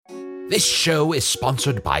This show is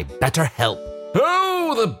sponsored by BetterHelp.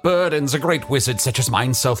 Oh, the burdens a great wizard such as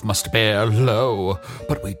myself must bear, lo.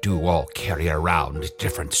 But we do all carry around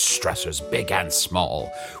different stressors, big and small.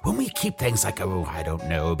 When we keep things like,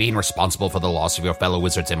 being responsible for the loss of your fellow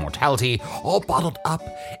wizard's immortality, all bottled up,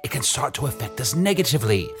 it can start to affect us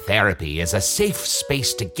negatively. Therapy is a safe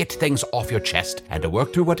space to get things off your chest and to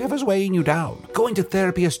work through whatever's weighing you down. Going to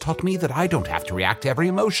therapy has taught me that I don't have to react to every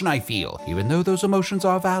emotion I feel, even though those emotions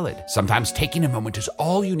are valid. Sometimes taking a moment is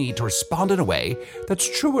all you need to respond in a way that's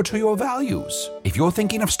truer to your values. If you're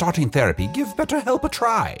thinking of starting therapy, give BetterHelp a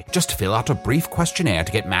try. Just fill out a brief questionnaire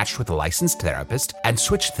to get matched with a licensed therapist and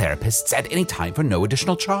switch therapists at any time for no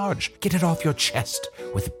additional charge. Get it off your chest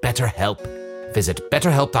with BetterHelp. Visit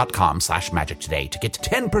betterhelp.com/magic today to get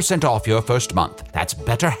 10% off your first month. That's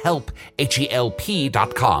BetterHelp,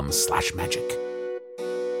 HELP.com/magic.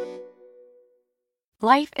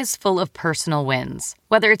 Life is full of personal wins.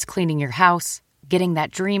 Whether it's cleaning your house, getting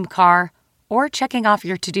that dream car, or checking off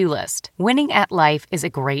your to-do list, winning at life is a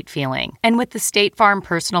great feeling. And with the State Farm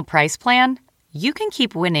Personal Price Plan, you can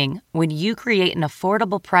keep winning when you create an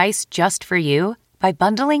affordable price just for you by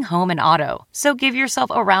bundling home and auto. So give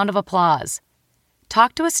yourself a round of applause.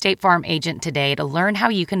 Talk to a State Farm agent today to learn how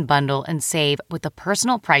you can bundle and save with the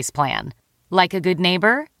Personal Price Plan. Like a good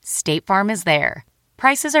neighbor, State Farm is there.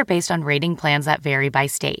 Prices are based on rating plans that vary by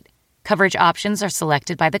state. Coverage options are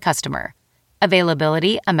selected by the customer.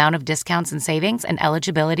 Availability, amount of discounts and savings, and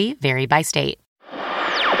eligibility vary by state.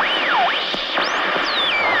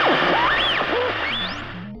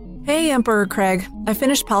 Hey, Emperor Craig. I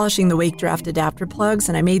finished polishing the Wake Draft adapter plugs,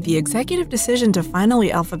 and I made the executive decision to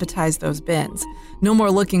finally alphabetize those bins. No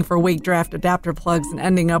more looking for Wake Draft adapter plugs and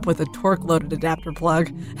ending up with a torque-loaded adapter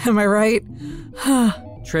plug. Am I right?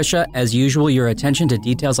 Trisha, as usual, your attention to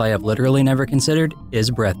details I have literally never considered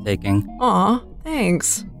is breathtaking. Aw,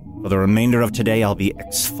 thanks. For the remainder of today, I'll be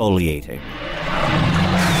exfoliating.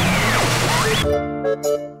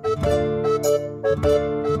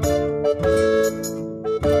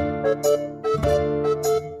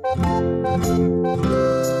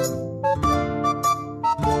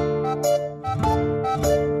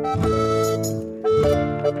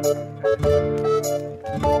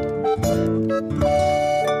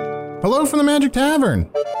 Hello from the Magic Tavern,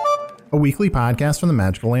 a weekly podcast from the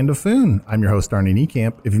magical land of Foon. I'm your host, Arnie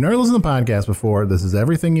Niekamp. If you've never listened to the podcast before, this is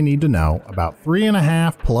everything you need to know. About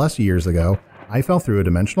 3.5+ years ago, I fell through a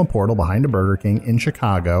dimensional portal behind a Burger King in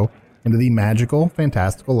Chicago into the magical,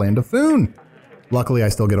 fantastical land of Foon. Luckily, I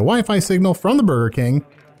still get a Wi-Fi signal from the Burger King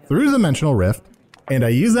through the dimensional rift, and I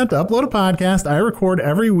use that to upload a podcast I record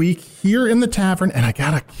every week here in the tavern, and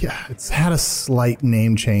it's had a slight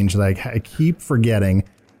name change that I keep forgetting.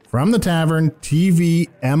 From the Tavern, TV,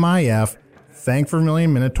 MIF, thank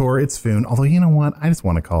Vermilion Minotaur, it's Foon. Although, you know what? I just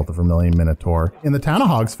want to call it the Vermilion Minotaur. In the town of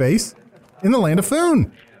Hogsface, in the land of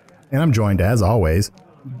Foon. And I'm joined, as always,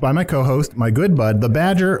 by my co-host, my good bud, the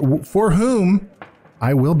Badger, for whom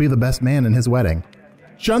I will be the best man in his wedding.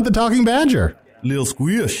 Shunt the Talking Badger. Lil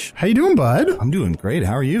Squish. How you doing, bud? I'm doing great.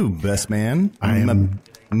 How are you, best man? My BM?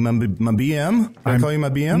 Can I call you my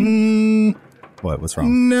BM? What? What's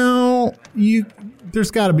wrong? No, there's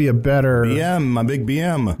got to be a better... BM, my big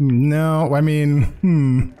BM. No, I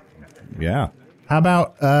mean, Yeah. How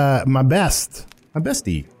about my best? My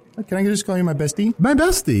bestie. Can I just call you my bestie? My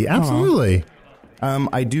bestie, absolutely.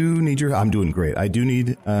 I do need your... I'm doing great. I do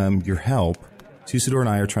need your help. Tusador and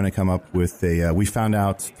I are trying to come up with a... we found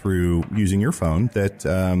out through using your phone that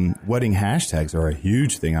wedding hashtags are a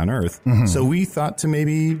huge thing on Earth. Mm-hmm. So we thought to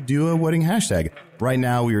maybe do a wedding hashtag. Right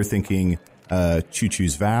now we were thinking...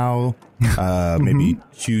 Choo-choo's vow, maybe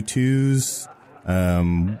choo-toos.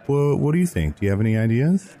 What do you think? Do you have any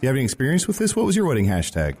ideas? Do you have any experience with this? What was your wedding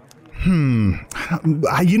hashtag?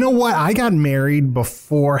 You know what? I got married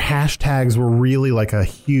before hashtags were really like a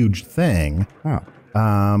huge thing. Oh.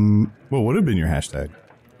 What would have been your hashtag?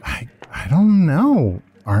 I don't know.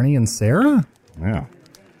 Arnie and Sarah? Yeah.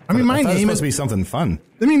 I mean, my name is supposed to be something fun.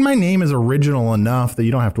 I mean, my name is original enough that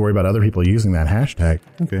you don't have to worry about other people using that hashtag.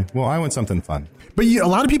 Okay. Well, I want something fun. But a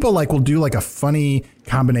lot of people will do like a funny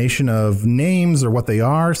combination of names or what they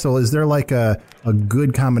are. So is there like a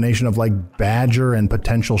good combination of like Badger and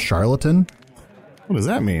potential charlatan? What does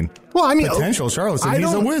that mean? Well, I mean, potential charlatan.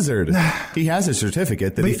 He's a wizard. He has a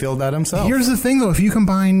certificate that he filled out himself. Here's the thing, though. If you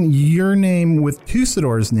combine your name with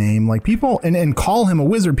Tusador's name, like people, and call him a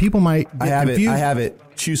wizard, people might get confused. I have it.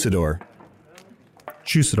 Chusador.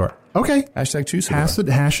 Choosador. Okay. Hashtag Choosador.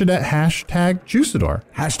 Hashtag Choosador.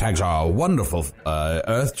 Hashtags are a wonderful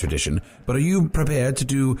Earth tradition, but are you prepared to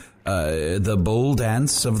do the bull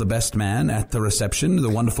dance of the best man at the reception, the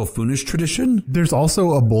wonderful Foonish tradition? There's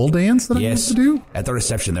also a bull dance that I have to do? At the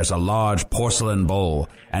reception, there's a large porcelain bowl,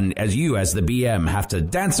 and as the BM, have to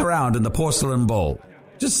dance around in the porcelain bowl.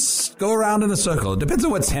 Just go around in a circle. It depends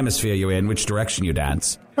on what hemisphere you're in, which direction you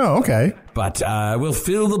dance. Oh, okay. But we'll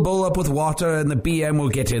fill the bowl up with water, and the BM will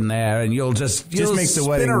get in there, and you'll just make the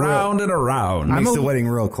spin around and around. Makes the wedding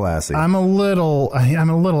real classy. I'm a little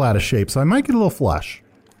out of shape, so I might get a little flush.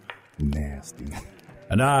 Nasty.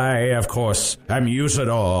 And I, of course, am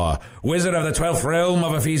Usador, wizard of the 12th realm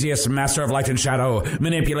of Ephesius, master of light and shadow,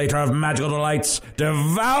 manipulator of magical delights,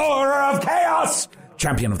 devourer of chaos,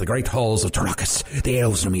 champion of the great halls of Tarakas. The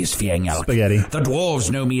elves know me as Fiengelk. Spaghetti. The dwarves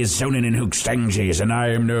know me as Zonin and Hoogstanges, and I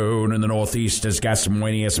am known in the northeast as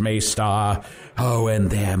Gasmoenius Maystar. Oh, and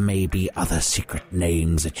there may be other secret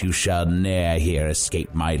names that you shall ne'er hear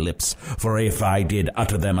escape my lips, for if I did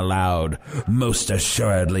utter them aloud, most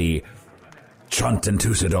assuredly Chunt and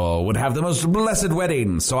Tusador would have the most blessed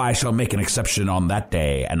wedding, so I shall make an exception on that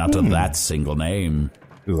day and utter that single name.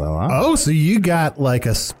 Oh, so you got like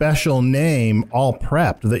a special name all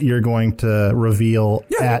prepped that you're going to reveal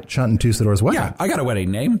at Chunt and Tusador's wedding. Yeah, I got a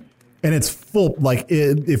wedding name. And it's full, like,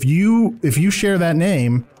 if you share that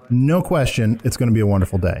name, no question, it's going to be a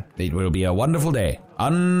wonderful day. It will be a wonderful day,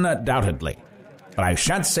 undoubtedly. But I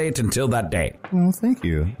shan't say it until that day. Well, thank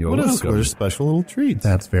you. You're welcome. What a special little treat.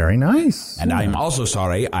 That's very nice. And I'm also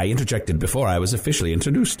sorry I interjected before I was officially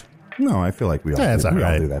introduced. No, I feel like we all, That's all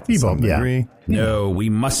right. all do that to some degree. No, we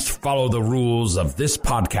must follow the rules of this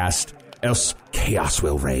podcast, else chaos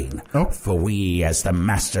will reign. Oh. For we, as the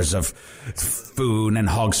masters of Foon and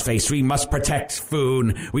Hog's Face, we must protect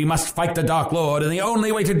Foon. We must fight the Dark Lord, and the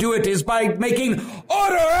only way to do it is by making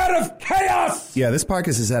order out of chaos! Yeah, this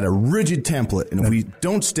podcast has had a rigid template, and if we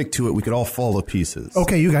don't stick to it, we could all fall to pieces.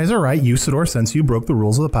 Okay, you guys are right. Usador, since you broke the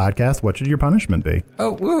rules of the podcast, what should your punishment be?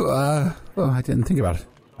 Well, I didn't think about it.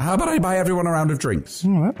 How about I buy everyone a round of drinks?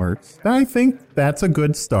 Oh, that works. I think that's a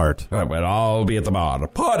good start. Well, I'll be at the bar.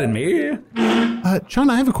 Pardon me. John,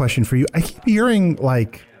 I have a question for you. I keep hearing,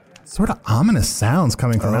 like, sort of ominous sounds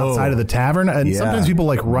coming from outside of the tavern, and sometimes people,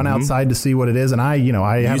 like, run outside to see what it is, and I haven't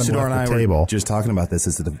Usador left and the I table. were just talking about this.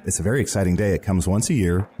 It's a very exciting day. It comes once a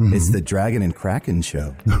year. It's the Dragon and Kraken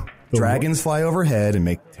show. Dragons fly overhead and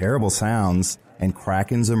make terrible sounds, and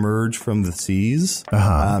krakens emerge from the seas.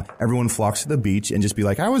 Everyone flocks to the beach and just be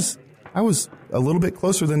like, I was a little bit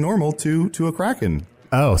closer than normal to a kraken.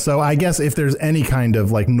 Oh, so I guess if there's any kind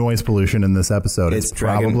of like noise pollution in this episode, it's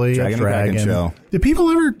probably a dragon show. Do people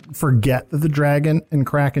ever forget that the Dragon and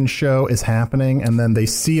Kraken show is happening, and then they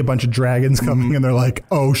see a bunch of dragons coming, and they're like,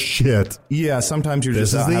 "Oh shit!" Yeah, sometimes you're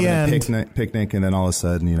just out having a picnic, and then all of a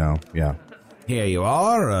sudden, Here you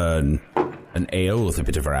are, an ale with a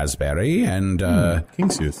bit of raspberry, and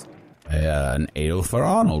King's Juice. An ale for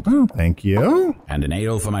Arnold. Oh, thank you. And an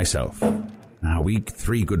ale for myself. Now, we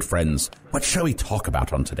three good friends, what shall we talk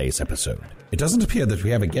about on today's episode? It doesn't appear that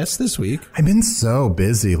we have a guest this week. I've been so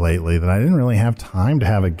busy lately that I didn't really have time to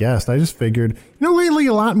have a guest. I just figured, lately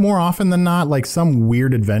a lot more often than not, like some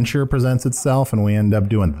weird adventure presents itself and we end up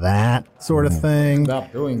doing that sort of thing.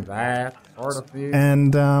 Stop doing that sort of thing.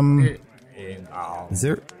 And, Is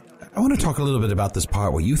there... I want to talk a little bit about this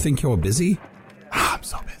part where you think you're busy. I'm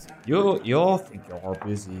so busy. You think you're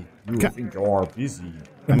busy. You think you're busy.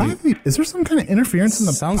 Is there some kind of interference in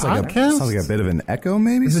the sounds podcast? Sounds like a bit of an echo,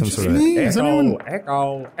 maybe? Is it just me? Is anyone...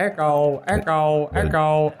 Echo.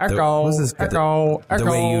 What's this guy? The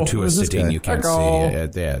way you two are sitting, you can't see.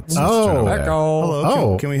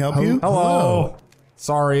 Hello, can we help you? Hello.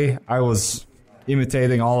 Sorry, I was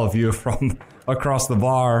imitating all of you from across the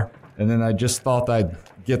bar, and then I just thought I'd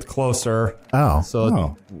get closer.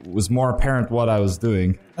 So it was more apparent what I was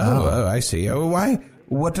doing. Oh, I see. Oh, why?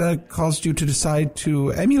 What caused you to decide to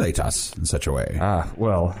emulate us in such a way?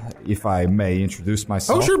 Well, if I may introduce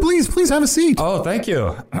myself. Oh, sure, please have a seat. Oh, thank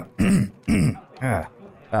you.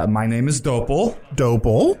 My name is Doppel.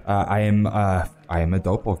 Doppel? I am a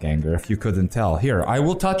doppelganger, if you couldn't tell. Here, I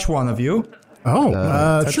will touch one of you.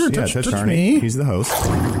 Touch me. He's the host.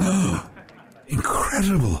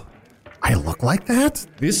 Incredible. I look like that?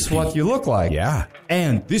 This is what you look like. Yeah.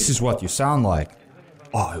 And this is what you sound like.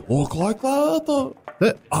 I look like that.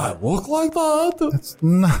 I look like that. That's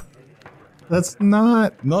not. That's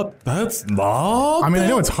not. I mean, I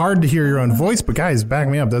know it's hard to hear your own voice, but guys, back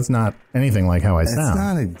me up. That's not anything like how I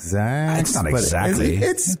sound. It's not exactly.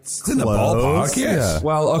 It's in the ballpark, yes. Yeah.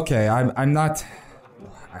 Well, okay, I'm not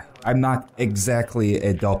exactly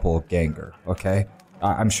a doppelganger, okay?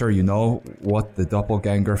 I'm sure you know what the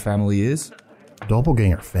Doppelgänger family is.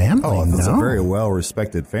 Doppelgänger family? Oh, that's no. a very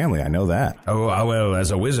well-respected family. I know that. Oh, well, as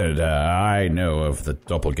a wizard, I know of the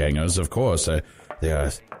Doppelgängers, of course. They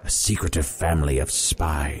are a secretive family of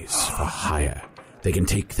spies for hire. They can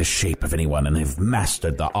take the shape of anyone, and they've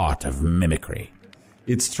mastered the art of mimicry.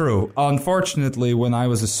 It's true. Unfortunately, when I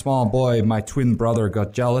was a small boy, my twin brother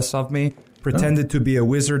got jealous of me, pretended to be a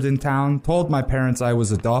wizard in town, told my parents I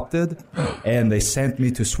was adopted, and they sent me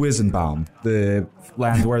to Swizenbaum, the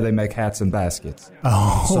land where they make hats and baskets.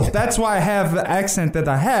 Oh. So that's why I have the accent that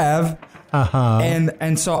I have. Uh-huh.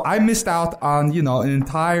 And so I missed out on, an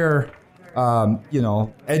entire,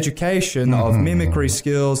 education of mimicry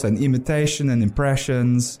skills and imitation and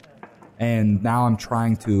impressions. And now I'm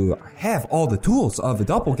trying to have all the tools of a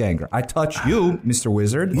doppelganger. I touch you, Mr.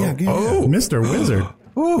 Wizard. Yeah. Oh, Mr. Wizard.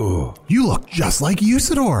 Ooh. You look just like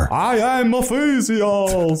Usador. I am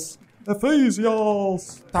Ephesios.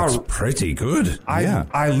 Ephesios. That's pretty good.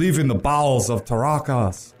 I live in the bowels of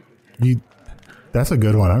Tarakas. That's a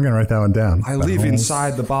good one. I'm going to write that one down. I live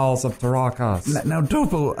inside the bowels of Tarakas. Now,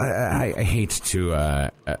 Doppel, I hate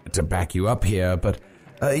to back you up here, but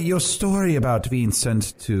your story about being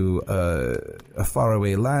sent to a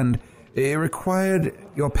faraway land, it required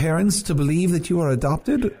your parents to believe that you are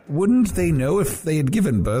adopted? Wouldn't they know if they had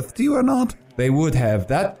given birth to you or not? They would have.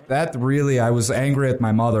 That really, I was angry at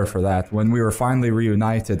my mother for that. When we were finally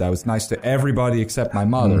reunited, I was nice to everybody except my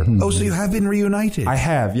mother. Oh, so you have been reunited? I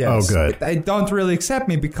have, yes. Oh, good. They don't really accept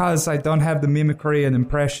me because I don't have the mimicry and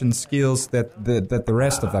impression skills that the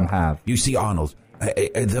rest of them have. You see, Arnold,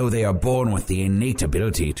 though they are born with the innate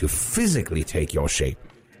ability to physically take your shape,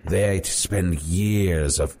 they spend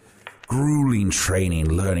years of grueling training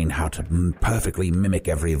learning how to perfectly mimic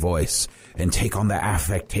every voice and take on the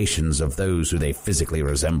affectations of those who they physically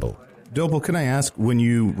resemble. Doppel, can I ask, when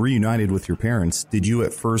you reunited with your parents, did you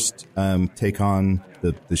at first take on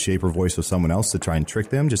the shape or voice of someone else to try and trick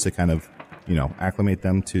them, just to kind of, acclimate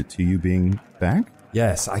them to you being back?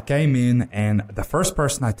 Yes, I came in and the first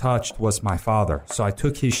person I touched was my father, so I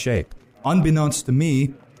took his shape. Unbeknownst to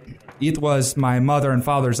me, it was my mother and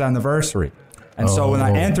father's anniversary. And so when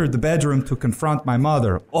I entered the bedroom to confront my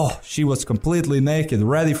mother, she was completely naked,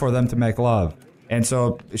 ready for them to make love. And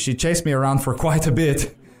so she chased me around for quite a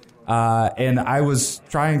bit. And I was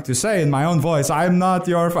trying to say in my own voice, I'm not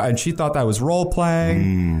your father. And she thought I was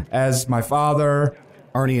role-playing as my father.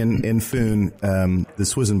 Arnie and Foon, the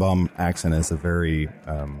Swizenbaum accent is a very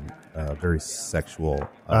sexual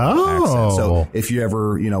accent. So if you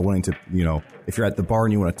ever, wanting to, if you're at the bar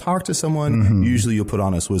and you want to talk to someone, usually you'll put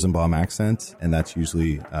on a Swizenbaum accent, and that's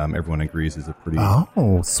usually, everyone agrees, is a pretty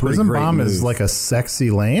Swizenbaum is like a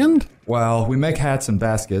sexy land? Well, we make hats and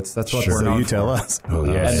baskets. That's what we're known So you for. tell us. Oh,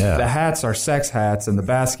 yes. And the hats are sex hats, and the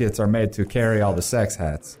baskets are made to carry all the sex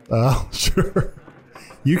hats. Oh, sure.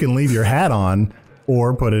 You can leave your hat on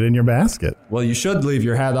or put it in your basket. Well, you should leave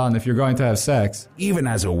your hat on if you're going to have sex. Even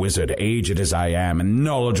as a wizard, aged as I am and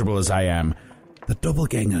knowledgeable as I am, the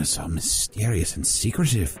Doppelgängers are mysterious and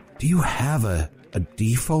secretive. Do you have a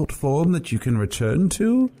default form that you can return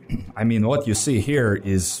to? I mean, what you see here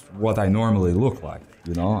is what I normally look like.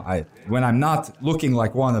 When I'm not looking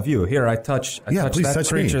like one of you. Here, I touch that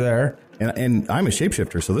creature me. there. And I'm a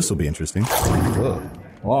shapeshifter, so this will be interesting.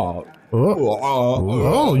 Wow.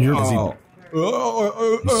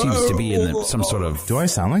 He seems to be in some sort of... Do I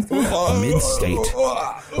sound like that? Mid-state.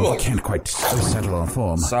 I can't quite settle on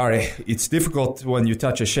form. Sorry, it's difficult when you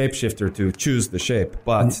touch a shapeshifter to choose the shape.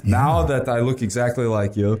 But now that I look exactly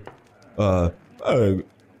like you, hey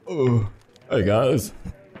guys,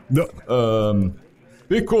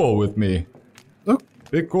 be cool with me.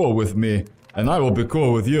 Be cool with me, and I will be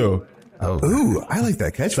cool with you. Ooh, I like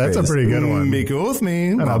that catchphrase. That's a pretty good one. Be cool with me,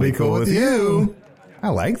 and I'll be cool with you. I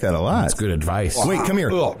like that a lot. That's good advice. Wait, come here.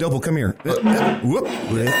 Double, come here. Oh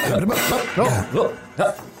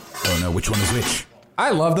no, which one is which? I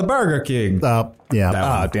love the Burger King.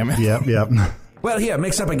 Yeah. Damn it. Yep. Well, here,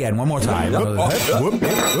 mix up again. One more time.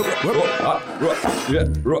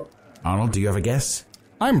 Arnold, do you have a guess?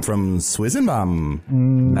 I'm from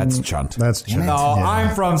Swizenbaum. That's Chunt. No,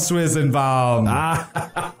 I'm from Swizenbaum.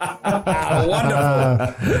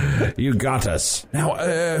 Wonderful. You got us. Now,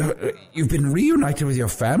 you've been reunited with your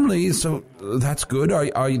family, so that's good.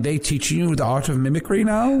 Are they teaching you the art of mimicry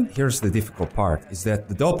now? Here's the difficult part, is that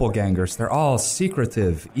the doppelgangers, they're all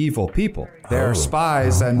secretive, evil people. They're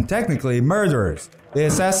spies and technically murderers. They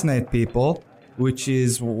assassinate people, which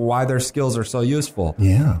is why their skills are so useful.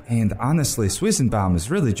 Yeah. And honestly, Swizenbaum is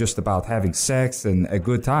really just about having sex and a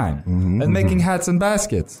good time. And making hats and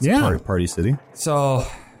baskets. Yeah. Party city. So...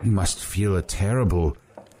 You must feel a terrible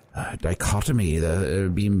dichotomy,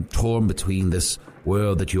 being torn between this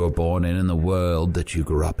world that you were born in and the world that you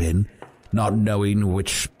grew up in, not knowing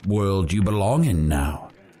which world you belong in now.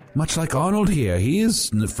 Much like Arnold here, he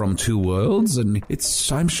is from two worlds, and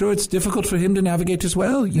I'm sure it's difficult for him to navigate as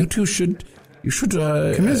well. You two should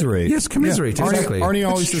commiserate. Yes, commiserate, yeah. exactly. Arnie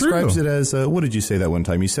always describes it as, what did you say that one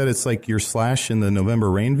time? You said it's like your Slash in the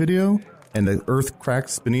November Rain video, and the earth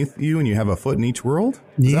cracks beneath you, and you have a foot in each world?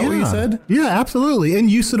 Is that what you said? Yeah, absolutely. And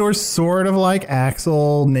Usador's sort of like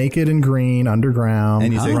Axel, naked and green, underground.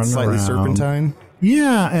 And you say it's slightly serpentine?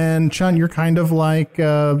 Yeah, and Chun, you're kind of like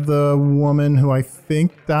the woman who I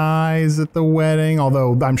think dies at the wedding,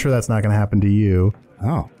 although I'm sure that's not going to happen to you.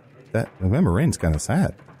 Oh, that November Rain's kind of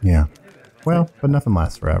sad. Yeah. Well, but nothing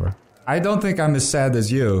lasts forever. I don't think I'm as sad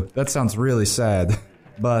as you. That sounds really sad.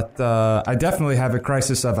 But I definitely have a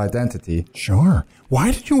crisis of identity. Sure.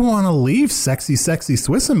 Why did you want to leave sexy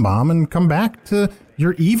Swissenbaum and come back to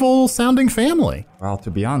your evil-sounding family? Well,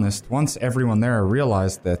 to be honest, once everyone there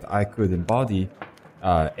realized that I could embody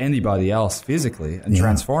anybody else physically and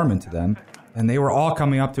transform into them, and they were all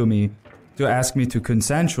coming up to me to ask me to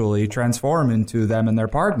consensually transform into them and their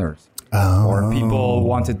partners. Oh. Or people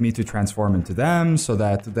wanted me to transform into them so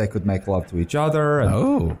that they could make love to each other.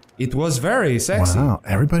 And it was very sexy. Wow,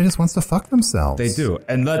 everybody just wants to fuck themselves. They do.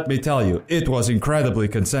 And let me tell you, it was incredibly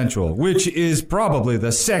consensual, which is probably the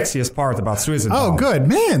sexiest part about Swissenbaum. Oh, good.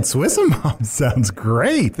 Man, Swissenbaum sounds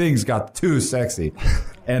great. Things got too sexy.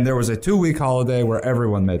 And there was a 2-week holiday where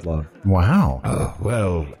everyone made love. Wow. Oh,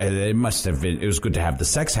 well, it must have been, it was good to have the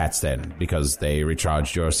sex hats then, because they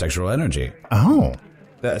recharged your sexual energy. Oh.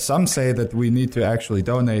 Some say that we need to actually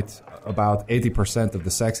donate about 80% of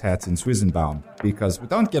the sex hats in Swissenbaum because we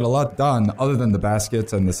don't get a lot done other than the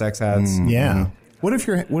baskets and the sex hats. Yeah. What if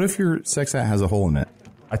your sex hat has a hole in it?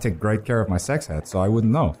 I take great care of my sex hat, so I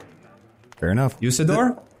wouldn't know. Fair enough.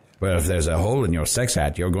 Usador? Well, if there's a hole in your sex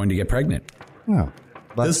hat, you're going to get pregnant. Oh.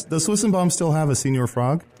 Does Swissenbaum still have a senior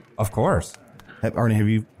frog? Of course. Arnie, have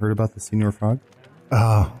you heard about the senior frog?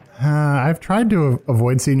 I've tried to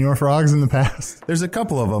avoid senior frogs in the past. There's a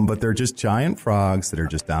couple of them, but they're just giant frogs that are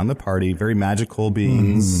just down the party, very magical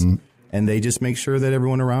beings, and they just make sure that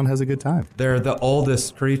everyone around has a good time. They're the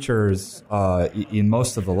oldest creatures in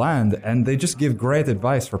most of the land, and they just give great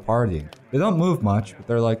advice for partying. They don't move much, but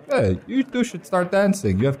they're like, hey, you two should start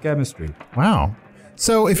dancing. You have chemistry. Wow.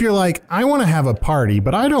 So if you're like, I want to have a party,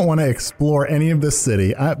 but I don't want to explore any of this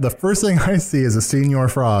city, the first thing I see is a senior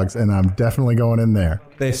frogs, and I'm definitely going in there.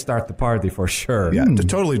 They start the party for sure. Yeah, they're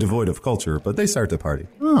totally devoid of culture, but they start the party.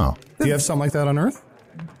 Oh. Do you have something like that on Earth?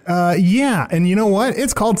 Yeah, and you know what?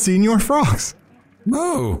 It's called Senior Frogs.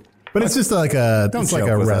 Oh. But it's just like a, Don't like joke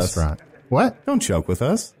a with restaurant. us. What? Don't joke with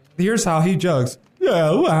us. Here's how he jugs. Yeah,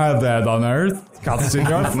 we'll have that on Earth. It's called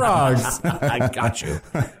Senior Frogs. I got you.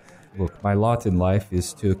 Look, my lot in life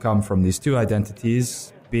is to come from these two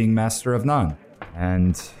identities, being master of none.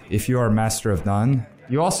 And if you are master of none,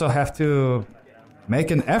 you also have to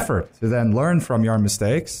make an effort to then learn from your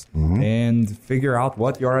mistakes and figure out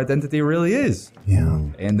what your identity really is. Yeah.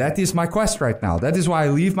 And that is my quest right now. That is why I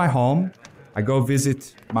leave my home. I go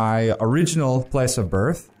visit my original place of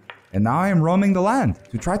birth. And now I am roaming the land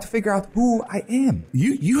to try to figure out who I am.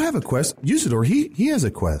 You have a quest. Usador, he has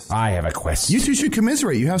a quest. I have a quest. You two should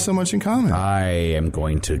commiserate. You have so much in common. I am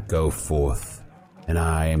going to go forth, and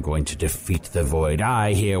I am going to defeat the void.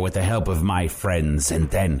 I here with the help of my friends, and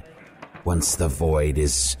then, once the void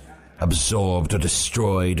is absorbed or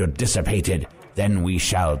destroyed or dissipated, then we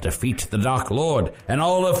shall defeat the Dark Lord, and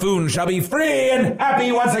all of Foon shall be free and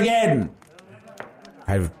happy once again.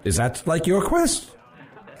 Is that like your quest?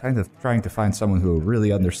 Kind of trying to find someone who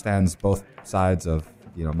really understands both sides of,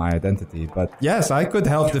 my identity. But yes, I could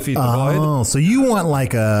help defeat the void. Oh, so you want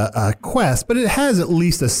like a quest, but it has at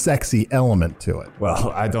least a sexy element to it. Well,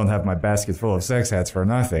 I don't have my basket full of sex hats for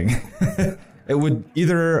nothing. Would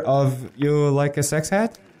either of you like a sex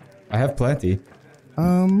hat? I have plenty.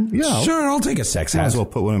 Yeah. Sure, I'll take a sex Might hat. as well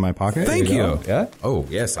put one in my pocket. Thank you. Yeah? Oh,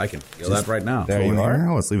 yes, I can feel that right now. There you are.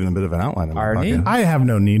 Oh, it's leaving a bit of an outline in my Arnie? pocket. I have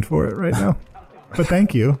no need for it right now. But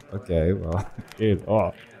thank you. Okay,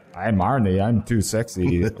 well, I'm Arnie. I'm too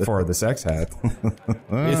sexy for the sex hat.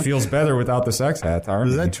 It feels better without the sex hat, Arnie.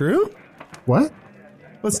 Is that true? What?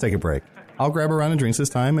 Let's take a break. I'll grab a round of drinks this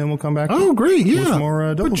time, and we'll come back. Oh, great, yeah. With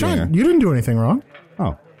more But John, Doppelgänger. you didn't do anything wrong.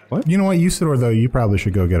 Oh, what? You know what, Usador, though, you probably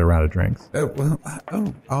should go get a round of drinks.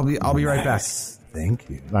 I'll be right back. Thank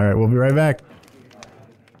you. All right, we'll be right back.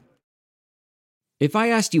 If I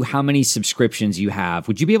asked you how many subscriptions you have,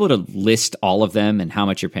 would you be able to list all of them and how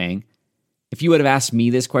much you're paying? If you would have asked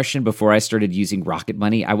me this question before I started using Rocket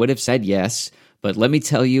Money, I would have said yes, but let me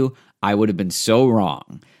tell you, I would have been so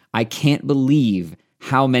wrong. I can't believe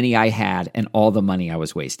how many I had and all the money I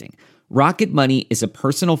was wasting. Rocket Money is a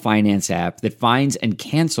personal finance app that finds and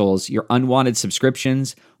cancels your unwanted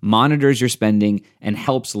subscriptions, monitors your spending, and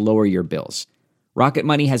helps lower your bills. Rocket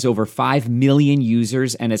Money has over 5 million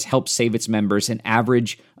users and has helped save its members an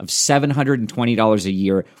average of $720 a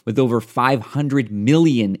year with over 500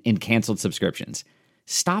 million in canceled subscriptions.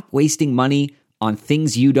 Stop wasting money on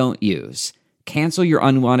things you don't use. Cancel your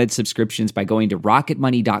unwanted subscriptions by going to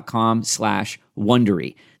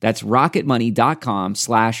rocketmoney.com/Wondery. That's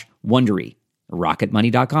rocketmoney.com/Wondery.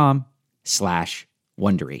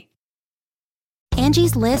 rocketmoney.com/Wondery.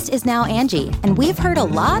 Angie's List is now Angie, and we've heard a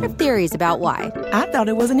lot of theories about why. I thought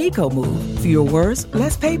it was an eco move. Fewer words,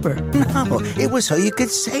 less paper. No, it was so you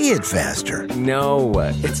could say it faster. No,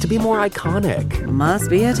 it's to be more iconic. Must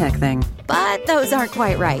be a tech thing. But those aren't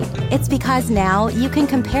quite right. It's because now you can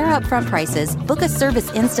compare upfront prices, book a service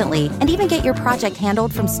instantly, and even get your project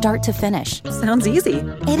handled from start to finish. Sounds easy.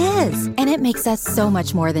 It is, and it makes us so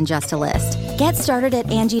much more than just a list. Get started at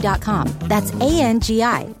Angie.com. That's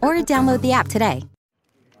ANGI, or download the app today.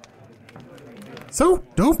 So,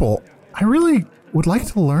 Doppel, I really would like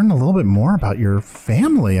to learn a little bit more about your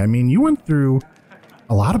family. I mean, you went through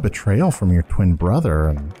a lot of betrayal from your twin brother,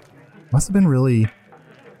 and must have been really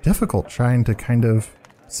difficult trying to kind of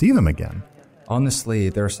see them again. Honestly,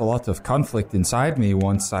 there's a lot of conflict inside me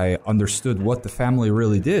once I understood what the family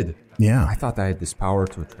really did. Yeah. I thought I had this power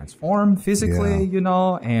to transform physically,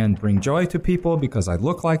 and bring joy to people because I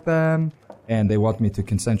look like them, and they want me to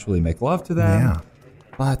consensually make love to them. Yeah.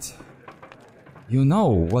 But you know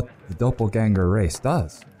what the Doppelgänger race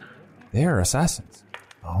does. They're assassins.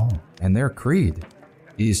 Oh. And their creed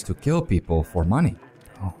is to kill people for money.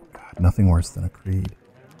 Oh, God, nothing worse than a creed.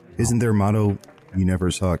 Isn't their motto, you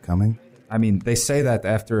never saw it coming? I mean, they say that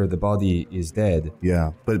after the body is dead.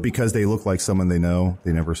 Yeah, but because they look like someone they know,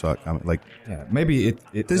 they never saw it coming. Like, yeah, maybe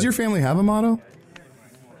it does your family have a motto?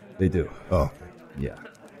 They do. Oh. Yeah.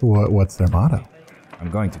 What's their motto?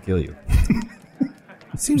 I'm going to kill you.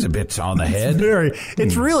 It seems a bit on the head.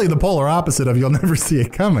 It's really the polar opposite of you'll never see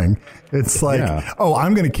it coming. It's like, oh,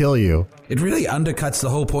 I'm going to kill you. It really undercuts the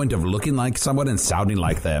whole point of looking like someone and sounding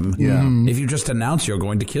like them. Yeah. If you just announce you're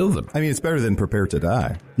going to kill them. I mean, it's better than prepare to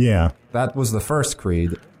die. Yeah. That was the first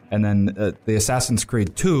creed. And then the Assassin's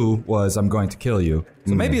Creed 2 was I'm going to kill you.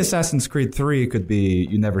 So maybe Assassin's Creed 3 could be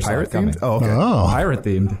you never saw it coming. Oh, okay. Pirate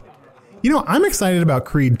themed. You know, I'm excited about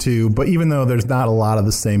Creed 2, but even though there's not a lot of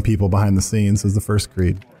the same people behind the scenes as the first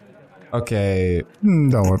Creed. Okay.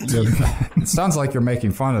 Don't worry. It sounds like you're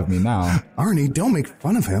making fun of me now. Arnie, don't make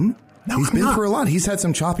fun of him. No, He's been through a lot. He's had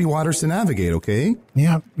some choppy waters to navigate, okay?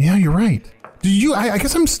 Yeah, you're right. I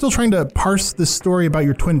guess I'm still trying to parse this story about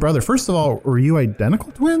your twin brother. First of all, were you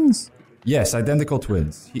identical twins? Yes, identical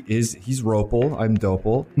twins. He's Ropel, I'm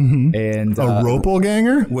Doppel. Mm-hmm. And a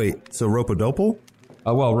Ropelganger? Wait, so Ropo-Doppel?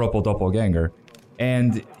 Ropel Doppelganger.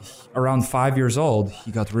 And around 5 years old, he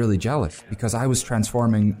got really jealous because I was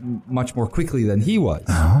transforming much more quickly than he was.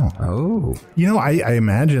 Oh. You know, I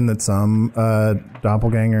imagine that some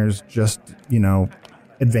doppelgangers just,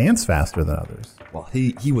 advance faster than others. Well,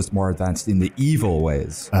 he was more advanced in the evil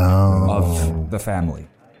ways of the family.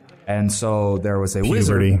 And so there was a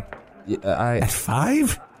Puberty. wizard. At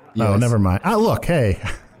 5? Yes. Oh, never mind. Look, hey.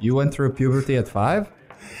 You went through puberty at 5?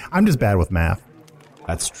 I'm just bad with math.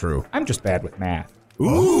 That's true. I'm just bad with math.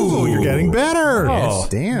 Ooh, you're getting better. Oh,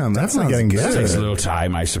 damn. That's not getting It better. takes a little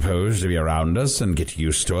time, I suppose, to be around us and get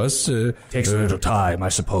used to us. Takes a little time, I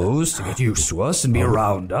suppose, to get used to us and be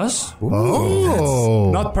around us.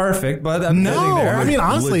 Not perfect, but I'm getting there. I mean,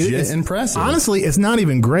 honestly, Legit impressive. Honestly, it's not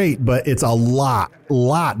even great, but it's a lot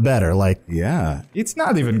better. Like, yeah. It's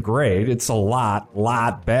not even great. It's a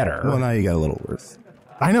lot better. Well, now you got a little worse.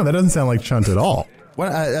 I know, that doesn't sound like Chunt at all.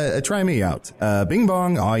 Well, try me out. Bing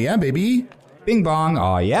bong, oh yeah, baby. Bing bong,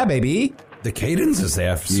 oh yeah, baby. The cadence is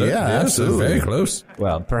there. So, Yeah, absolutely. Very close.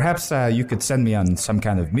 Well, perhaps you could send me on some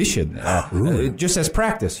kind of mission, just as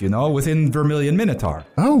practice, within Vermilion Minotaur.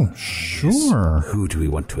 Oh, sure. Who do we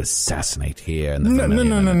want to assassinate here? In the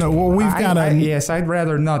No. Well, we've got yes, I'd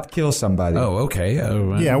rather not kill somebody. Oh, okay.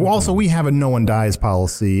 Yeah, well, also, we have a no one dies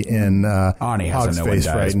policy in Arnie has a no one Hogsface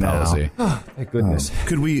dies right policy. Oh, thank goodness.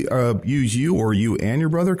 Could we use you or you and your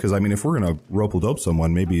brother? Because, I mean, if we're going to rope-a-dope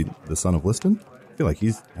someone, maybe the son of Liston? I feel like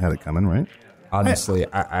he's had it coming, right? Honestly,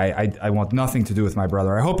 I want nothing to do with my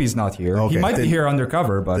brother. I hope he's not here. Okay, he might be then- here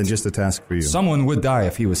undercover, but Then just a task for you. someone would die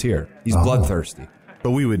if he was here. He's bloodthirsty.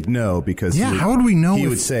 But we would know because how would we know He if-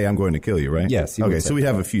 would say, I'm going to kill you, right? Yes, he Okay, would so say we'd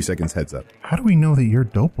have a few seconds heads up. How do we know that you're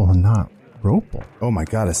Doppel and not Ropel? Oh my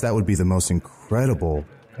goddess, that would be the most incredible.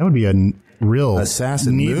 That would be a real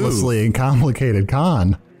Assassin needlessly complicated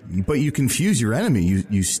con. But you confuse your enemy.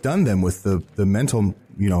 You stun them with the mental,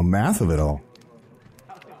 math of it all.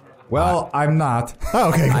 Well, I'm not. Oh,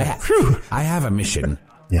 okay. I have a mission.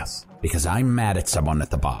 Yes. Because I'm mad at someone at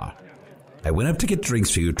the bar. I went up to get drinks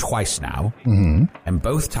for you twice now, and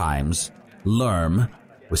both times, Lerm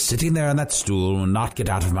was sitting there on that stool and will not get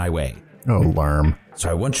out of my way. Oh, Lerm. So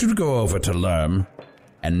I want you to go over to Lerm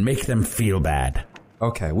and make them feel bad.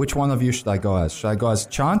 Okay, which one of you should I go as? Should I go as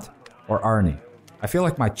Chant or Arnie? I feel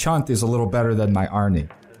like my Chant is a little better than my Arnie.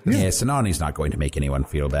 Yes, and Arnie's not going to make anyone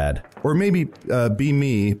feel bad. Or maybe be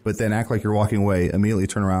me, but then act like you're walking away, immediately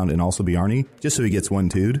turn around and also be Arnie, just so he gets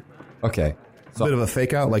 1-2'd. Okay. So, a bit of a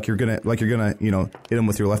fake out, like you're gonna, hit him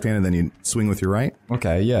with your left hand and then you swing with your right.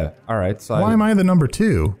 Okay, yeah, all right. So why am I the number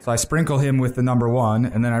 2? So I sprinkle him with the number 1,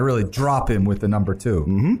 and then I really drop him with the number 2.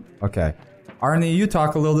 Mm-hmm. Okay, Arnie, you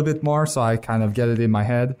talk a little bit more, so I kind of get it in my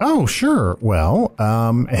head. Oh, sure. Well,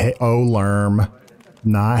 Lerm,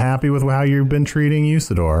 not happy with how you've been treating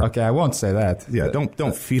Usador. Okay, I won't say that. Yeah,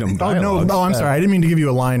 don't feed him. Oh no, I'm sorry. I didn't mean to give you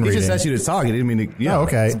a line reading. He just asked you to talk. He didn't mean to. Yeah,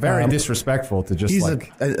 okay. It's very disrespectful to just. He's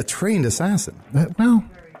a trained assassin. Well,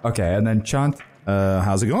 okay, and then Chant.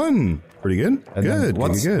 How's it going? Pretty good. And good.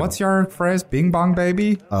 What's your phrase? Bing bong,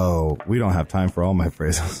 baby. Oh, we don't have time for all my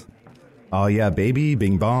phrases. Oh yeah, baby,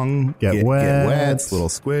 bing bong, get wet, little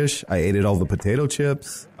squish. I ate all the potato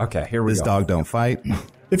chips. Okay, here we go. This dog don't fight.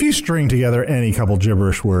 If you string together any couple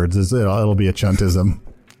gibberish words, it'll be a chuntism.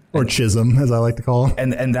 Or chism, as I like to call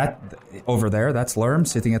them. And that, over there, that's Lerm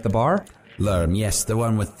sitting at the bar? Lerm, yes, the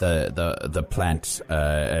one with the plant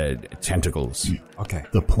tentacles. Okay.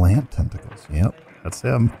 The plant tentacles, yep, that's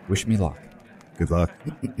him. Wish me luck. Good luck.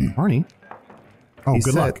 Arnie. Oh,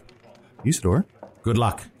 good luck. Usador. Good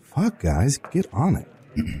luck. Fuck, guys, get on it.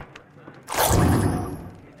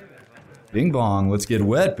 Bing bong, let's get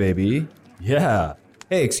wet, baby. Yeah.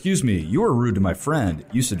 Hey, excuse me, you were rude to my friend,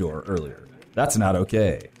 Usador, earlier. That's not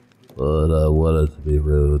okay. But I wanted to be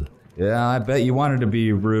rude. Yeah, I bet you wanted to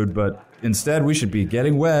be rude, but instead we should be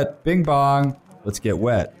getting wet. Bing bong, let's get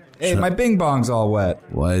wet. Hey, my bing bong's all wet.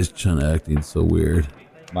 Why is Chun acting so weird?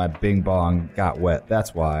 My bing bong got wet,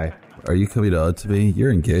 that's why. Are you coming out to me?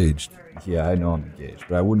 You're engaged. Yeah, I know I'm engaged,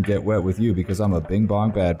 but I wouldn't get wet with you because I'm a bing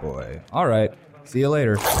bong bad boy. All right, see you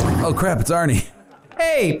later. Oh crap, it's Arnie.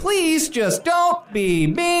 Hey, please just don't be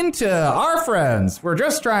mean to our friends. We're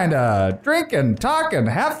just trying to drink and talk and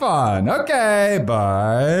have fun. Okay,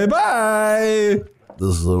 bye-bye.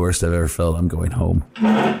 This is the worst I've ever felt. I'm going home.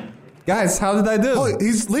 Guys, how did I do? Oh,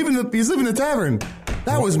 he's leaving the tavern.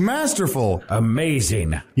 That was masterful.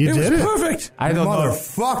 Amazing. You did it. Perfect. I don't know.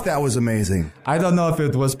 Motherfuck, that was amazing. I don't know if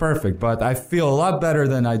it was perfect, but I feel a lot better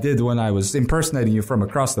than I did when I was impersonating you from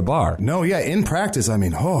across the bar. No, yeah, in practice, I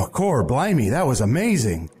mean, core blimey, that was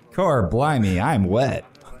amazing. Core blimey, I'm wet.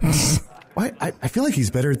 I feel like he's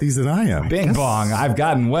better at these than I am. Bing bong, I've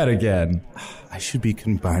gotten wet again. I should be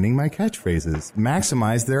combining my catchphrases.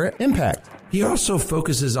 Maximize their impact. He also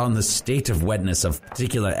focuses on the state of wetness of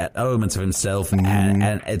particular elements of himself and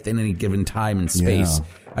at any given time and space. Yeah.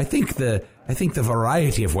 I think the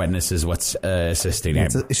variety of wetness is what's assisting him.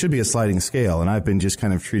 It should be a sliding scale, and I've been just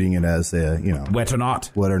kind of treating it as wet or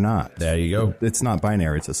not. Wet or not. There you go. It's not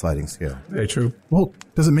binary. It's a sliding scale. Very true. Well,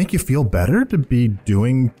 does it make you feel better to be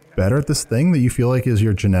doing better at this thing that you feel like is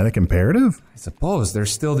your genetic imperative? I suppose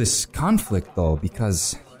there's still this conflict, though,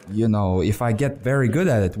 because, if I get very good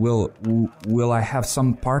at it, will I have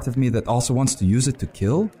some part of me that also wants to use it to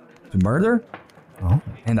kill, to murder? Oh.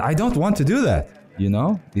 And I don't want to do that. The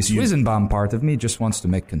Swizenbaum part of me just wants to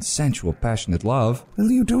make consensual, passionate love.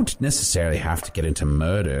 Well, you don't necessarily have to get into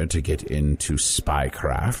murder to get into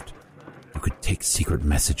spycraft. You could take secret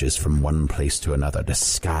messages from one place to another,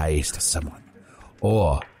 disguised as someone.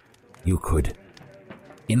 Or you could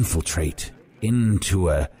infiltrate into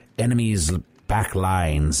a enemy's back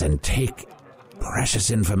lines and take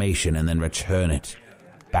precious information and then return it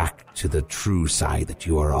back to the true side that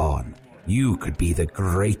you are on. You could be the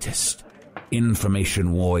greatest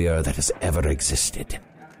information warrior that has ever existed.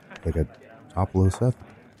 Like a top low stuff.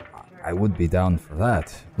 I would be down for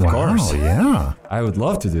that. Of course. Yeah. I would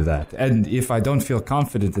love to do that. And if I don't feel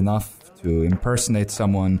confident enough to impersonate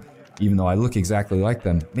someone, even though I look exactly like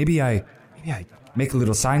them, maybe I make a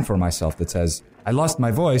little sign for myself that says, I lost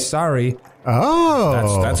my voice, sorry.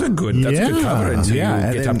 Oh. That's a good cover until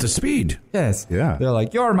you get up to speed. Yes. Yeah. They're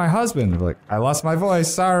like, you're my husband. They're like, I lost my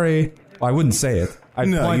voice, sorry. Well, I wouldn't say it. I'd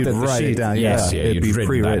point at the write sheet. it down. Yes, yeah, it'd be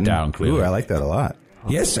pre-written down clearly. Ooh, I like that a lot.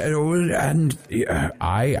 Yes, and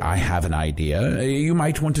I have an idea. You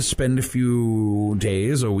might want to spend a few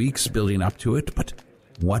days or weeks building up to it, but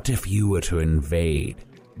what if you were to invade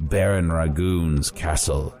Baron Ragoon's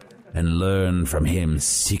castle and learn from him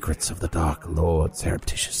secrets of the Dark Lord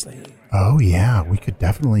surreptitiously. Oh, yeah. We could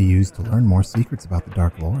definitely use to learn more secrets about the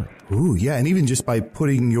Dark Lord. Ooh, yeah. And even just by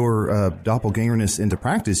putting your doppelgangerness into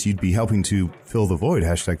practice, you'd be helping to fill the void.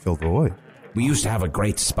 # fill the void. We used to have a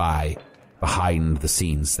great spy behind the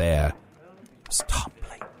scenes there. It was Tom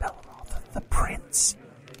Blake Bellomoth, the prince.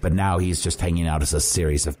 But now he's just hanging out as a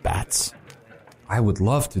series of bats. I would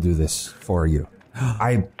love to do this for you.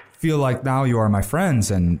 I feel like now you are my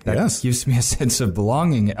friends, and that gives me a sense of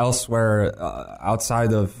belonging elsewhere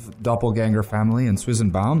outside of Doppelgänger family and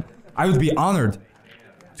Swissenbaum. I would be honored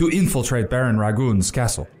to infiltrate Baron Ragoon's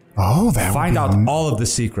castle. Oh, that Find out all of the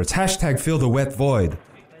secrets. # fill the wet void.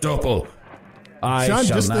 Doppel. Sean,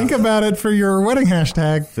 just think about it for your wedding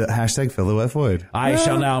hashtag. # fill the wet void. I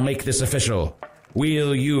shall now make this official.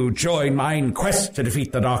 Will you join mine quest to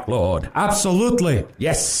defeat the Dark Lord? Absolutely.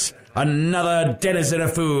 Yes. Another denizen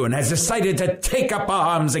of Foon has decided to take up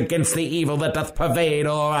arms against the evil that doth pervade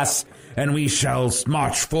o'er us, and we shall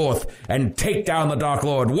march forth and take down the Dark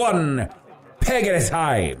Lord one peg at a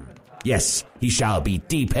time. Yes, he shall be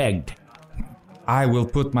de-pegged. I will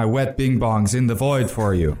put my wet bing-bongs in the void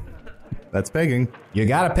for you. That's pegging. You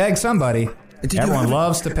gotta peg somebody. Everyone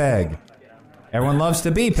loves to peg. Everyone loves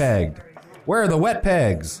to be pegged. Where are the wet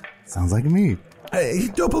pegs? Sounds like me.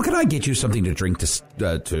 Doppel, can I get you something to drink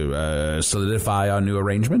to solidify our new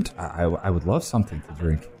arrangement? I would love something to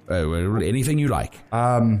drink. Anything you like.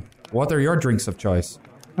 What are your drinks of choice?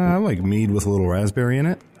 I like mead with a little raspberry in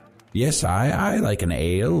it. Yes, I like an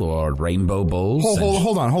ale or rainbow bowls.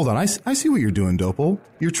 Hold on. I see what you're doing, Doppel.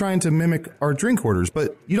 You're trying to mimic our drink orders,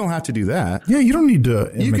 but you don't have to do that. Yeah, you don't need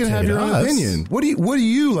to imitate You can have your own opinion. What do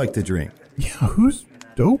you like to drink? Yeah, who's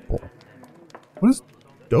Doppel? What is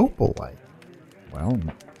Doppel like? Well,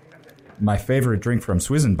 my favorite drink from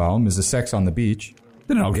Swissenbaum is a Sex on the Beach.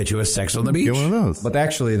 Then I'll get you a Sex on the Beach. Get one of those. But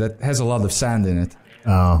actually, that has a lot of sand in it.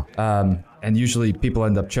 Oh. And usually people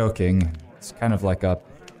end up choking. It's kind of like a,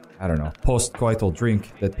 I don't know, post-coital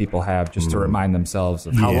drink that people have just to remind themselves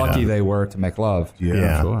of how lucky they were to make love.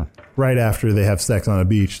 Yeah. Sure. Right after they have sex on a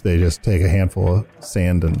beach, they just take a handful of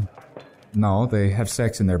sand and... No, they have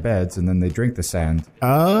sex in their beds and then they drink the sand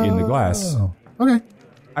in the glass. Okay.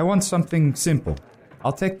 I want something simple.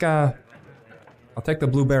 I'll take the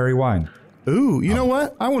blueberry wine. Ooh, you know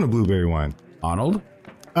what? I want a blueberry wine. Arnold?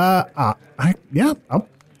 I'm gonna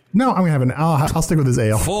have an. I'll stick with this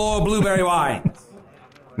ale. 4 blueberry wine.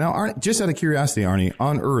 Now, just out of curiosity, Arnie,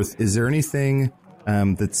 on Earth, is there anything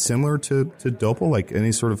that's similar to Doppel? Like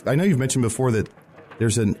any sort of? I know you've mentioned before that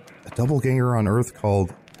there's a doppelganger on Earth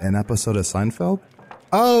called an episode of Seinfeld.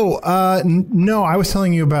 Oh, no, I was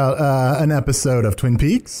telling you about an episode of Twin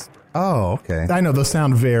Peaks. Oh, okay. I know those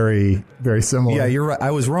sound very, very similar. Yeah, you're right.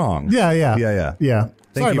 I was wrong. Yeah. Thank you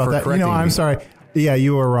about for that. correcting me. I'm sorry. Yeah,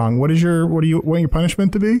 you were wrong. What do you want your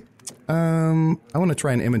punishment to be? I want to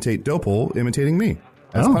try and imitate Doppel imitating me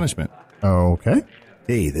as punishment. Okay.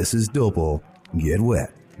 Hey, this is Doppel. Get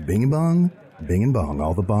wet. Bing and bong,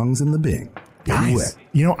 all the bongs in the bing. Get wet.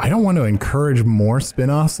 I don't want to encourage more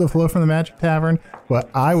spin-offs of Hello from the Magic Tavern, but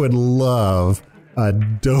I would love a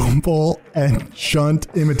Doppel and Chunt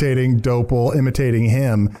imitating Doppel, imitating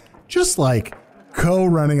him, just like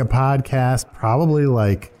co-running a podcast, probably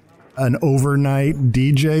like an overnight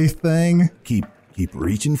DJ thing. Keep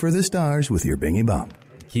reaching for the stars with your bingy bong.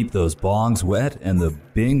 Keep those bongs wet and the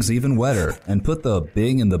bings even wetter, and put the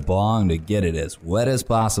bing in the bong to get it as wet as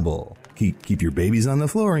possible. Keep your babies on the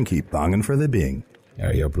floor and keep bonging for the bing. There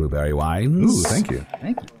are your blueberry wines. Ooh, thank you.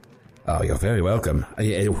 Thank you. Oh, you're very welcome.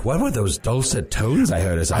 What were those dulcet tones I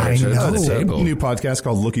heard as I returned to the table? A new podcast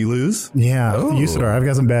called Looky Loos. Yeah, Usador, I've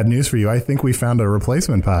got some bad news for you. I think we found a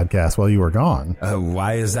replacement podcast while you were gone.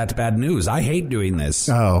 Why is that bad news? I hate doing this.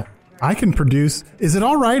 Oh, I can produce. Is it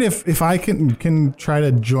all right if I can try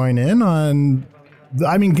to join in on?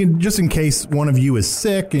 I mean, just in case one of you is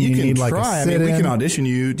sick and you need like a sit-in. We can audition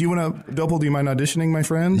you. Do you want to, Doppel, do you mind auditioning, my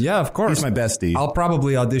friend? Yeah, of course. He's my bestie. I'll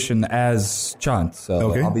probably audition as Chunt,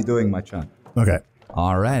 so I'll be doing my Chunt. Okay.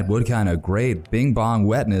 All right, what kind of great bing bong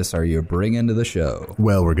wetness are you bringing to the show?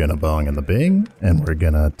 Well, we're gonna bong in the bing, and we're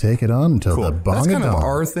gonna take it on until the bong. That's kind of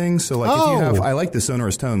our thing. So, like, if you have, I like the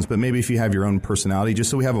sonorous tones, but maybe if you have your own personality, just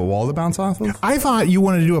so we have a wall to bounce off of. I thought you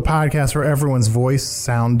wanted to do a podcast where everyone's voice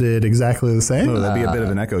sounded exactly the same. No, that'd be a bit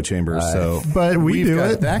of an echo chamber. But we've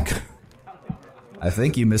got it. That. I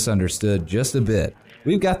think you misunderstood just a bit.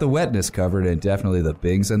 We've got the wetness covered, and definitely the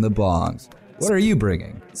bings and the bongs. What are you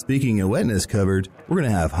bringing? Speaking of wetness covered, we're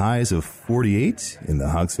going to have highs of 48 in the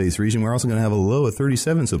Hog's Face region. We're also going to have a low of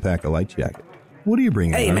 37, so pack a light jacket. What are you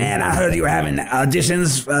bringing? Hey, man, I heard you were having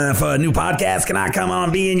auditions for a new podcast. Can I come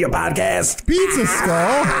on be in your podcast? Pizza Skull.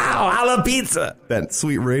 Wow, I love pizza. That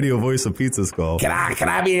sweet radio voice of Pizza Skull. Can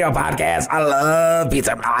I be in your podcast? I love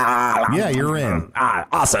pizza. Yeah, you're in.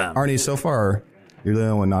 Awesome. Arnie, so far, you're the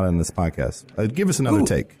only one not in this podcast. Give us another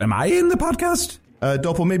take. Am I in the podcast?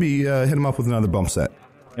 Doppel, maybe hit him up with another bump set.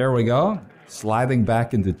 Here we go. Sliding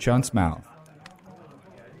back into Chunt's mouth.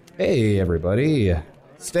 Hey, everybody.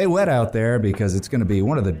 Stay wet out there because it's going to be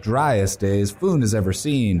one of the driest days Foon has ever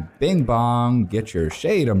seen. Bing bong, get your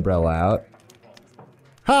shade umbrella out.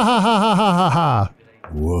 Ha ha ha ha ha ha ha.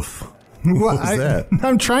 Woof. What was that?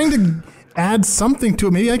 I'm trying to add something to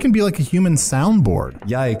it. Maybe I can be like a human soundboard.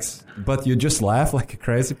 Yikes. But you just laugh like a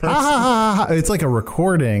crazy person? Ha ha ha ha. It's like a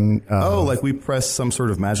recording. Like we press some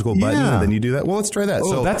sort of magical button and then you do that? Well, let's try that.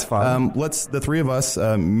 Oh, that's fun. Let's, the three of us,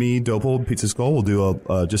 me, Doppel, Pizza Skull, we'll do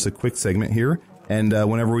just a quick segment here. And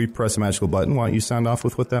whenever we press a magical button, why don't you sound off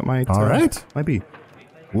with what that might be.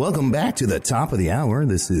 Welcome back to the top of the hour.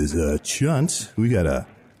 This is Chunt. We got a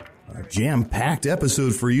jam-packed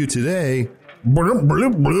episode for you today. Bloop,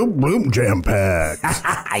 bloop, bloop, bloop, jam-packed.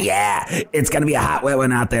 Yeah, it's going to be a hot, wet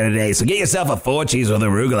one out there today, so get yourself a 4 cheese with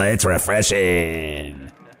arugula. It's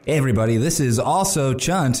refreshing. Hey, everybody, this is also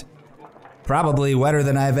Chunt. Probably wetter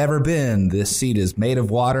than I've ever been. This seat is made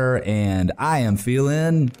of water, and I am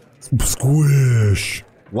feeling... squish.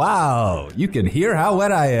 Wow, you can hear how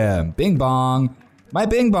wet I am. Bing bong. My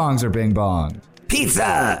bing bongs are bing bonged.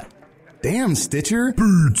 Pizza! Damn, Stitcher.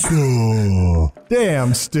 Pizza.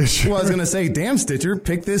 Damn, Stitcher. Well, I was going to say, damn, Stitcher,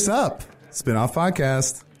 pick this up. Spin-off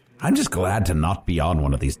podcast. I'm just glad to not be on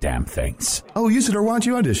one of these damn things. Oh, Usador, why don't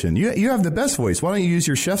you audition? You have the best voice. Why don't you use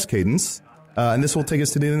your chef's cadence? And this will take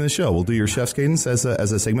us to the end of the show. We'll do your chef's cadence as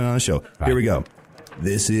a segment on the show. Right. Here we go.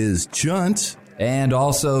 This is Chunt. And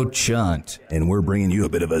also Chunt. And we're bringing you a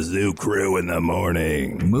bit of a zoo crew in the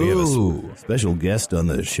morning. Moo. We have a special guest on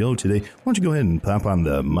the show today. Why don't you go ahead and pop on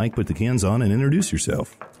the mic, put the cans on, and introduce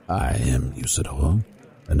yourself. I am Usador,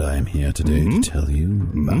 and I am here today to tell you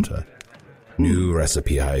about a new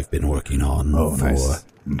recipe I've been working on for nice.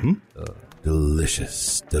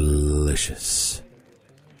 Delicious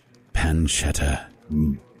pancetta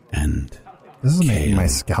and This is kale. making my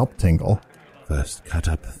scalp tingle. First, cut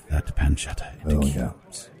up that pancetta into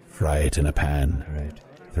cubes. Fry it in a pan. Right.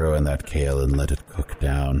 Throw in that kale and let it cook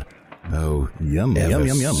down. Oh, yum.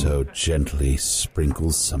 So gently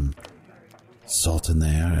sprinkle some salt in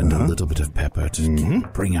there and a little bit of pepper to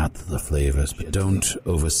bring out the flavors, but don't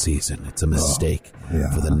over-season. It's a mistake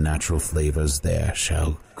for the natural flavors there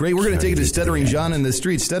shall. Great, we're going to take it to Stuttering John in the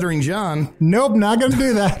street. Stuttering John. Nope, not going to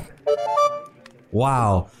do that.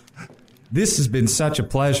 Wow. This has been such a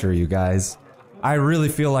pleasure, you guys. I really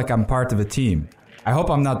feel like I'm part of a team. I hope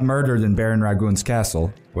I'm not murdered in Baron Ragoon's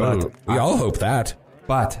castle. Well, we all hope that.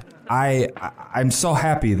 But I'm so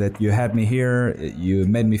happy that you had me here. You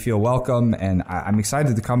made me feel welcome, and I'm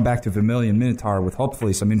excited to come back to Vermilion Minotaur with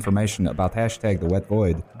hopefully some information about # the Wet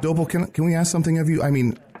Void. Doppel, can we ask something of you? I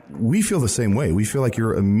mean, we feel the same way. We feel like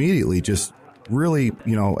you're immediately just really,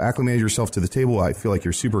 acclimated yourself to the table. I feel like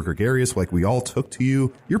you're super gregarious, like we all took to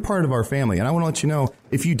you. You're part of our family, and I want to let you know,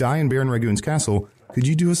 if you die in Baron Ragoon's castle, could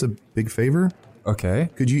you do us a big favor? Okay.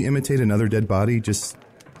 Could you imitate another dead body just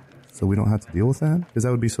so we don't have to deal with that? Because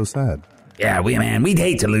that would be so sad. Yeah, we'd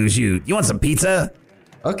hate to lose you. You want some pizza?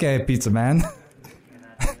 Okay, Pizza Man.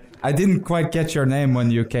 I didn't quite get your name when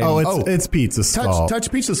you came. It's Pizza Skull. Touch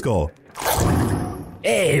Pizza Skull.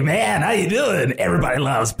 Hey, man, how you doing? Everybody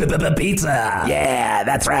loves pizza. Yeah,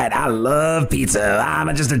 that's right. I love pizza.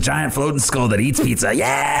 I'm just a giant floating skull that eats pizza.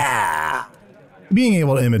 Yeah. Being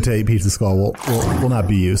able to imitate Pizza Skull will not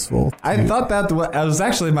be useful. I thought that was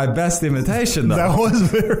actually my best imitation, though. That was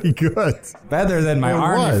very good. Better than my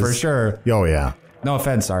Arnie, for sure. Oh, yeah. No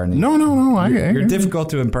offense, Arnie. No. You're difficult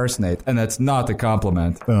to impersonate, and that's not a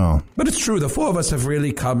compliment. Oh. But it's true. The four of us have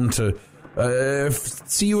really come to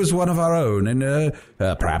see you as one of our own, and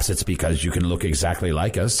perhaps it's because you can look exactly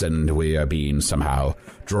like us, and we are being somehow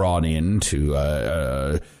drawn into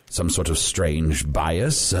some sort of strange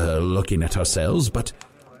bias looking at ourselves, but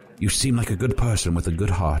you seem like a good person with a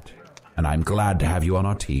good heart, and I'm glad to have you on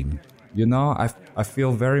our team. I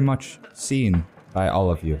feel very much seen by all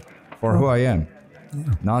of you for who I am.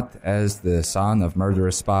 Yeah. Not as the son of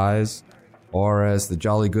murderous spies, or as the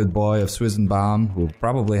jolly good boy of Swizenbaum, who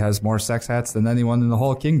probably has more sex hats than anyone in the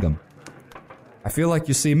whole kingdom. I feel like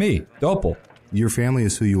you see me, Doppel. Your family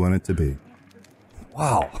is who you want it to be.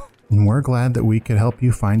 Wow. And we're glad that we could help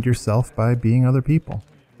you find yourself by being other people.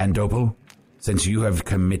 And Doppel, since you have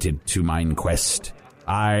committed to mine quest,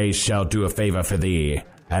 I shall do a favor for thee,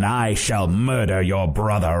 and I shall murder your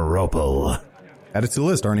brother Ropel. Add it to the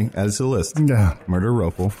list, Arnie. Add it to the list. Yeah. Murder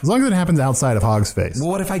Rofel. As long as it happens outside of Hog's face. Well,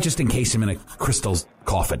 what if I just encase him in a crystal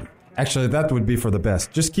coffin? Actually, that would be for the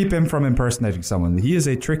best. Just keep him from impersonating someone. He is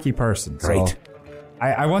a tricky person. Great. So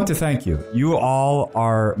I want to thank you. You all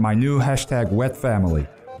are my new hashtag wet family.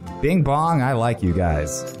 Bing bong, I like you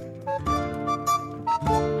guys.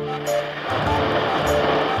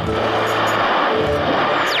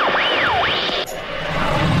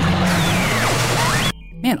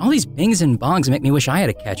 Man, all these bings and bongs make me wish I had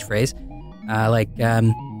a catchphrase.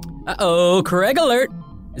 Uh-oh, Craig alert.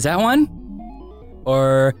 Is that one?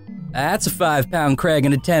 Or, that's a 5-pound Craig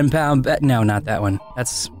and a 10-pound... No, not that one.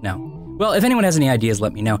 No. Well, if anyone has any ideas,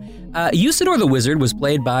 let me know. Usador the Wizard was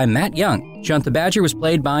played by Matt Young. Chunt the Badger was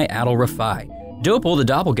played by Adil Rafai. Dopel the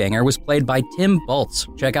Doppelgänger was played by Tim Baltz.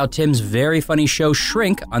 Check out Tim's very funny show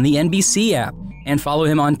Shrink on the NBC app. And follow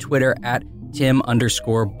him on Twitter at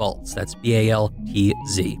Tim_Baltz. That's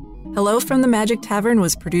Baltz. Hello from the Magic Tavern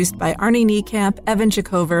was produced by Arnie Niekamp, Evan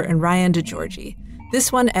Jacover, and Ryan DeGiorgi.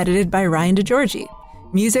 This one edited by Ryan DeGiorgi.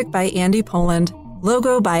 Music by Andy Poland.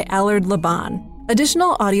 Logo by Allard Laban.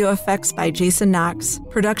 Additional audio effects by Jason Knox.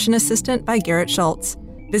 Production assistant by Garrett Schultz.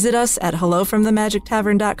 Visit us at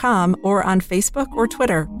hellofromthemagictavern.com or on Facebook or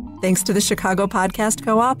Twitter. Thanks to the Chicago Podcast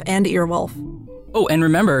Co-op and Earwolf. Oh, and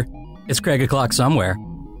remember, it's Craig o'clock somewhere.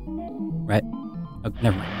 Right? Oh,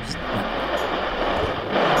 never mind.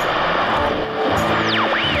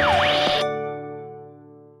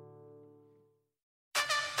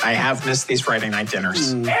 I have missed these Friday night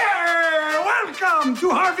dinners. Welcome to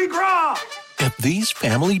Harvey Graw! At these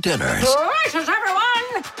family dinners, Gracious,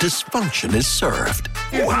 everyone! dysfunction is served.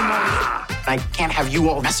 Wow. I can't have you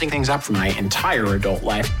all messing things up for my entire adult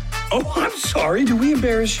life. Oh, I'm sorry. Do we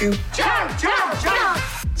embarrass you? Jump!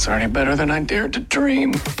 It's already better than I dared to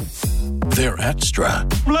dream. They're extra.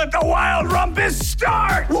 Let the wild rumpus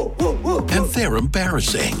start! Woo, woo, woo, woo. And they're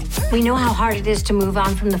embarrassing. We know how hard it is to move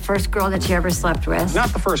on from the first girl that you ever slept with.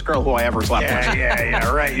 Not the first girl who I ever slept with. Yeah,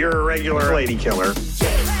 right. You're a regular lady killer.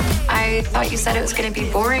 I thought you said it was going to be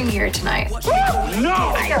boring here tonight.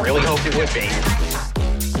 No! I really hoped it would be.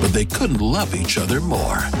 But they couldn't love each other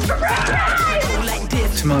more.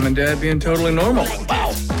 It's Mom and Dad being totally normal.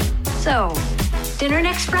 Wow. So, dinner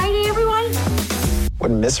next Friday, everyone?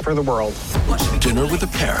 Wouldn't miss it for the world. Dinner with the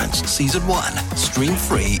Parents, Season 1. Stream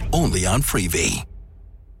free only on Freevee.